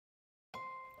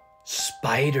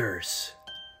Spiders.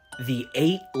 The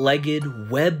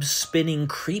eight-legged, web-spinning,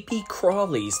 creepy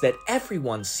crawlies that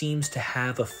everyone seems to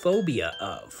have a phobia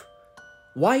of.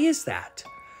 Why is that?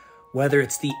 Whether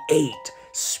it's the 8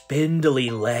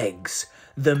 spindly legs,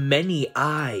 the many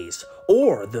eyes,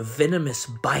 or the venomous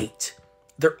bite,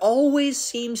 there always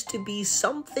seems to be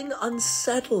something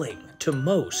unsettling to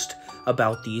most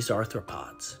about these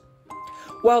arthropods.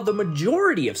 While the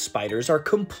majority of spiders are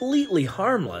completely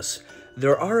harmless,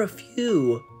 there are a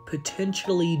few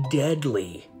potentially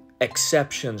deadly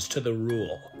exceptions to the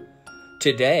rule.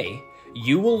 Today,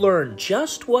 you will learn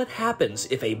just what happens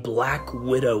if a black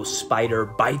widow spider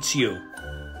bites you.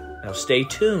 Now stay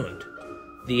tuned.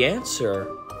 The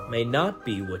answer may not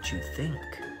be what you think.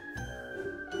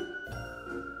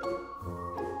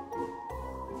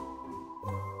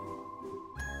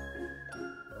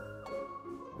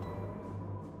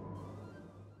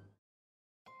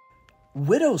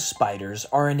 Widow spiders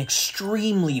are an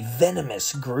extremely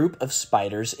venomous group of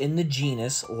spiders in the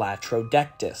genus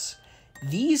Latrodectus.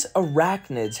 These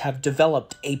arachnids have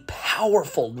developed a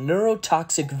powerful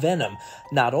neurotoxic venom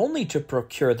not only to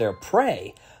procure their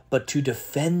prey, but to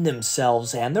defend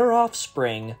themselves and their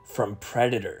offspring from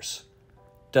predators.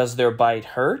 Does their bite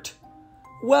hurt?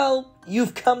 Well,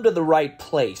 you've come to the right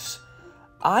place.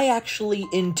 I actually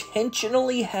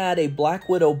intentionally had a black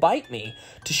widow bite me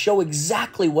to show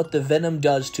exactly what the venom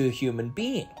does to a human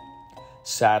being.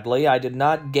 Sadly, I did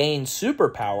not gain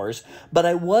superpowers, but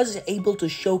I was able to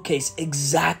showcase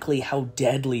exactly how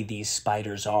deadly these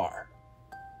spiders are.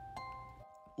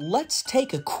 Let's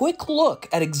take a quick look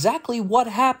at exactly what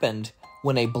happened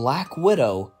when a black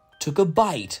widow took a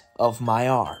bite of my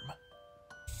arm.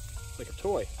 Like a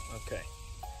toy, okay.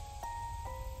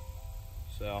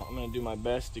 So I'm gonna do my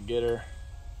best to get her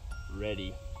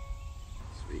ready.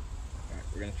 Sweet. All right,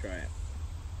 we're gonna try it.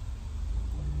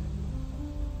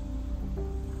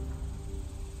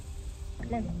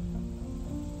 Come on.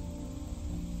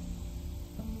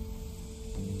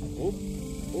 Oh,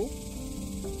 oh.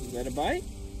 Is that a bite?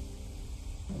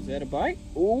 Is that a bite?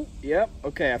 Oh, yep.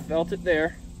 Okay, I felt it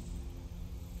there.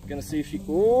 Gonna see if she.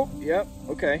 Oh, yep.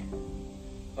 Okay.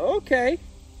 Okay.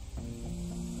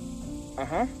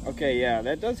 Okay, yeah,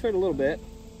 that does hurt a little bit.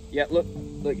 Yeah, look,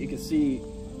 you can see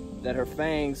that her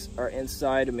fangs are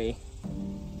inside of me.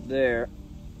 There.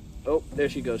 Oh, there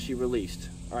she goes. She released.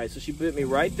 All right, so she bit me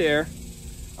right there.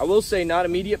 I will say not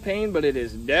immediate pain, but it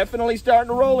is definitely starting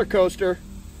to roller coaster.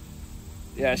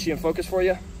 Yeah, is she in focus for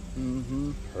you?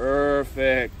 Mm-hmm.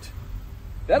 Perfect.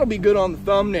 That'll be good on the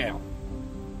thumbnail.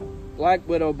 Black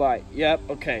widow bite. Yep,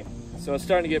 okay. So it's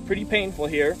starting to get pretty painful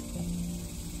here.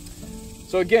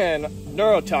 So again,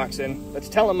 neurotoxin, that's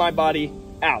telling my body,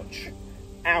 ouch,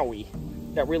 owie,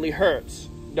 that really hurts.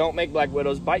 Don't make black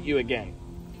widows bite you again.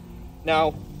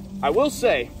 Now, I will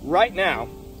say, right now,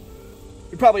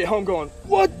 you're probably at home going,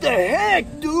 what the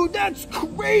heck, dude? That's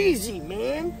crazy,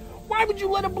 man. Why would you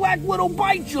let a black widow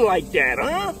bite you like that,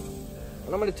 huh?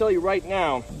 And I'm gonna tell you right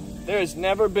now, there has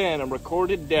never been a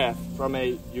recorded death from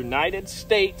a United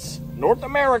States, North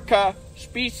America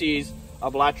species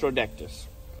of Latrodectus.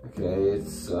 Okay,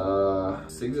 it's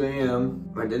 6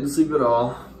 a.m. I didn't sleep at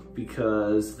all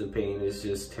because the pain is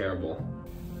just terrible.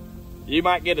 You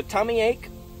might get a tummy ache.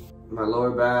 My lower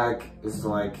back is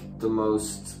like the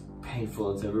most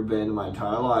painful it's ever been in my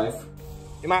entire life.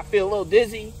 You might feel a little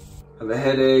dizzy. I have a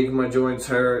headache, my joints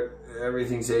hurt,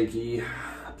 everything's achy.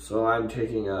 So I'm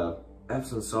taking a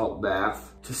Epsom salt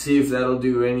bath to see if that'll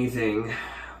do anything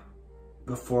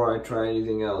before I try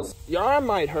anything else. Your arm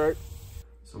might hurt.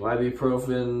 Some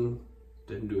ibuprofen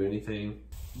didn't do anything.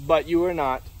 But you are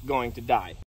not going to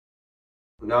die.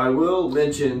 Now I will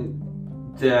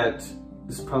mention that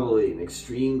this is probably an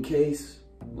extreme case,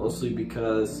 mostly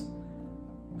because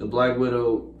the black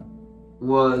widow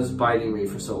was biting me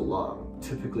for so long.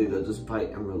 Typically they'll just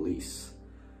bite and release.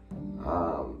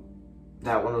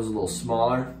 That one was a little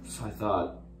smaller, so I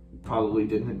thought probably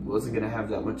wasn't gonna have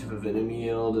that much of a venom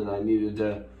yield, and I needed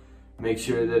to make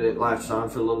sure that it latched on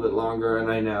for a little bit longer,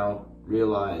 and I now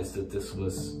realize that this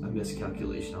was a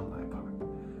miscalculation on my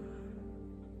part.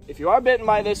 If you are bitten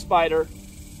by this spider,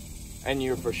 and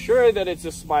you're for sure that it's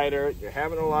a spider, you're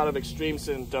having a lot of extreme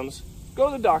symptoms,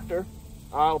 go to the doctor.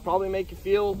 I'll probably make you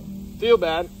feel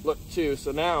bad. Look too,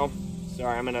 so now,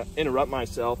 sorry, I'm gonna interrupt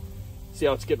myself. See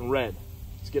how it's getting red?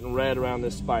 It's getting red around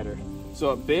this spider.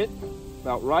 So it bit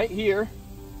about right here.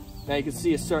 Now you can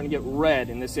see it's starting to get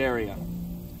red in this area.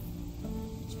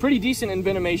 Pretty decent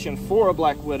envenomation for a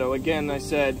black widow. Again, I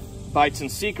said bites in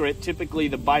secret. Typically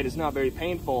the bite is not very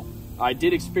painful. I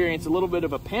did experience a little bit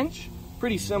of a pinch,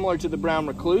 pretty similar to the brown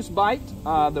recluse bite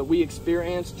that we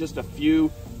experienced just a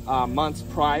few months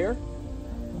prior.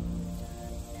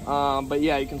 But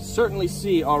yeah, you can certainly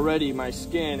see already my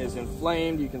skin is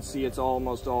inflamed. You can see it's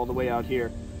almost all the way out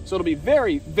here. So it'll be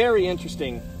very, very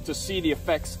interesting to see the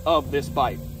effects of this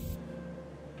bite.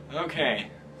 Okay,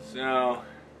 so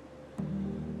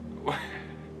we're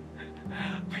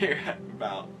at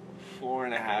about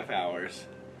 4.5 hours,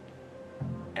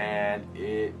 and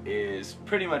it is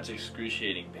pretty much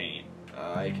excruciating pain.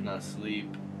 I cannot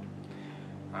sleep.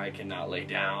 I cannot lay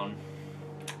down.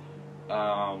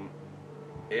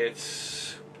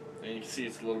 It's, and you can see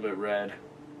it's a little bit red,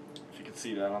 if you can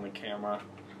see that on the camera.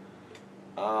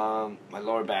 My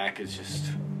lower back is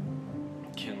just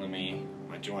killing me.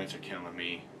 My joints are killing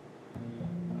me.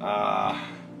 I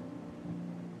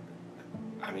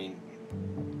mean,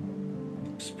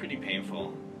 it's pretty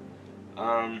painful.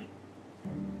 I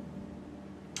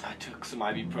took some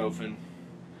ibuprofen,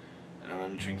 and I'm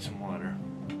gonna drink some water.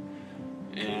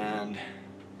 And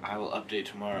I will update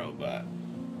tomorrow, but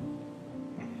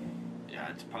yeah,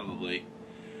 it's probably,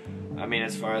 I mean,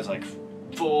 as far as like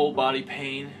full body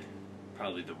pain,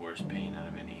 probably the worst pain out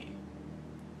of any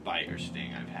bite or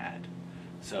sting I've had.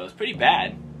 So it's pretty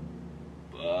bad,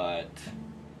 but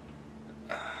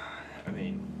I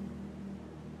mean,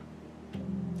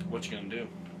 what you gonna do?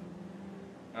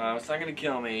 It's not gonna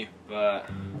kill me, but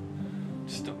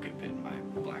just don't get bitten by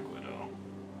a black widow.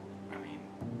 I mean,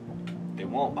 they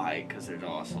won't bite because they're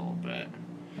docile, but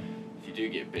if you do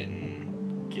get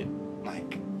bitten, get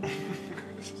like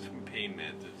some pain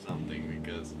meds or something,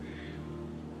 because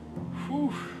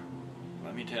whew,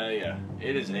 let me tell you,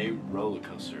 it is a roller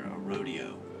coaster, a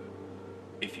rodeo,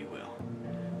 if you will.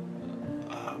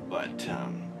 But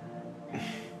I'm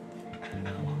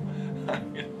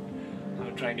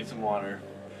gonna try and get some water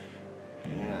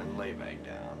and lay back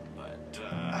down, but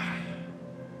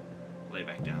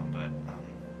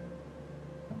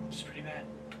it's pretty bad.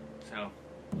 So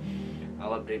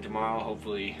I'll update tomorrow.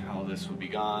 Hopefully all this will be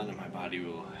gone and my body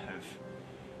will have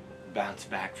bounced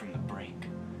back from the brink,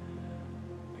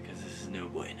 because this is no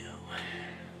bueno.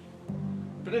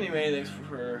 But anyway, thanks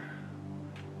for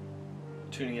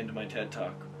tuning into my TED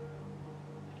Talk.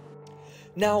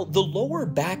 Now, the lower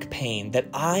back pain that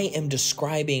I am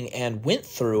describing and went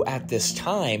through at this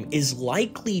time is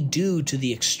likely due to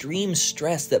the extreme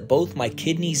stress that both my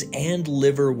kidneys and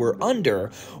liver were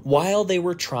under while they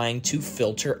were trying to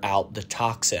filter out the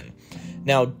toxin.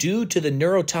 Now, due to the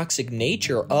neurotoxic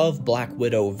nature of black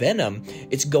widow venom,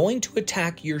 it's going to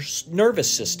attack your nervous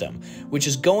system, which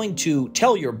is going to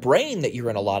tell your brain that you're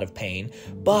in a lot of pain,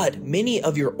 but many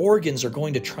of your organs are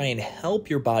going to try and help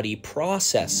your body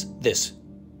process this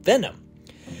venom.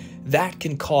 That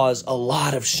can cause a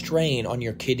lot of strain on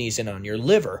your kidneys and on your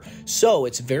liver. So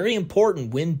it's very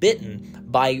important when bitten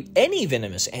by any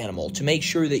venomous animal to make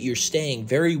sure that you're staying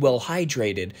very well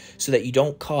hydrated so that you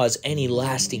don't cause any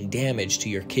lasting damage to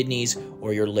your kidneys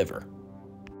or your liver.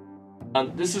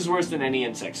 This is worse than any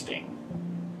insect sting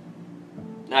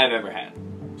I've ever had.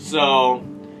 So,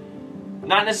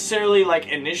 not necessarily like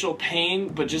initial pain,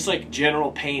 but just like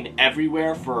general pain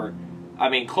everywhere for, I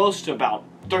mean, close to about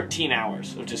 13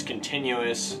 hours of just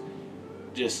continuous,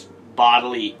 just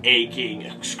bodily aching,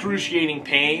 excruciating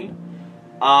pain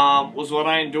was what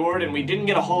I endured, and we didn't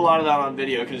get a whole lot of that on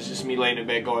video because it's just me laying in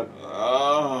bed going,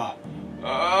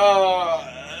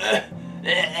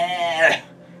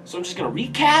 So I'm just going to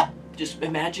recap, just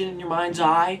imagine in your mind's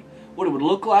eye what it would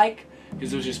look like,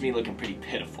 because it was just me looking pretty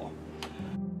pitiful.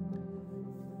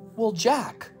 Well,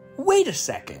 Jack, wait a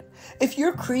second. If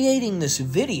you're creating this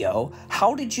video,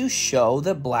 how did you show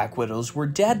that black widows were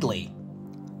deadly?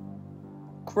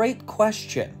 Great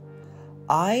question.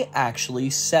 I actually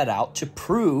set out to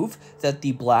prove that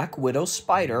the black widow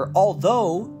spider,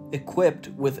 although equipped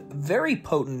with very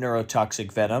potent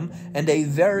neurotoxic venom and a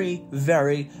very,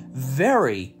 very,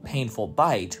 very painful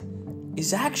bite,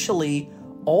 is actually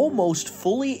almost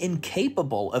fully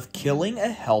incapable of killing a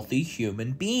healthy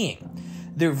human being.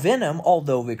 Their venom,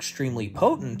 although extremely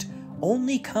potent,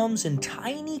 only comes in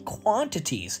tiny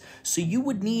quantities, so you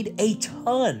would need a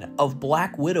ton of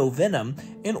black widow venom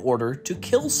in order to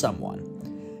kill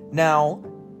someone. Now,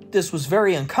 this was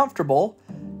very uncomfortable,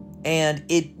 and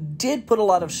it did put a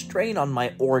lot of strain on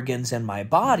my organs and my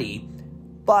body,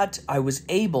 but I was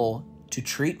able to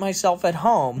treat myself at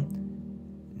home,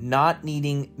 not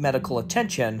needing medical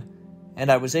attention,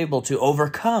 and I was able to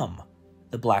overcome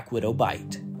the black widow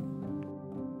bite.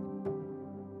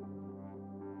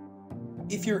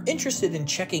 If you're interested in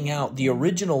checking out the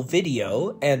original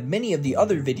video and many of the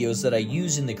other videos that I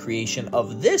use in the creation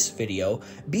of this video,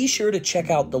 be sure to check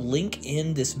out the link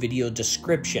in this video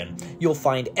description. You'll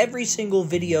find every single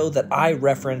video that I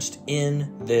referenced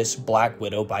in this Black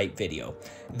Widow bite video.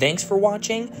 Thanks for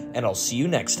watching, and I'll see you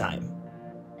next time.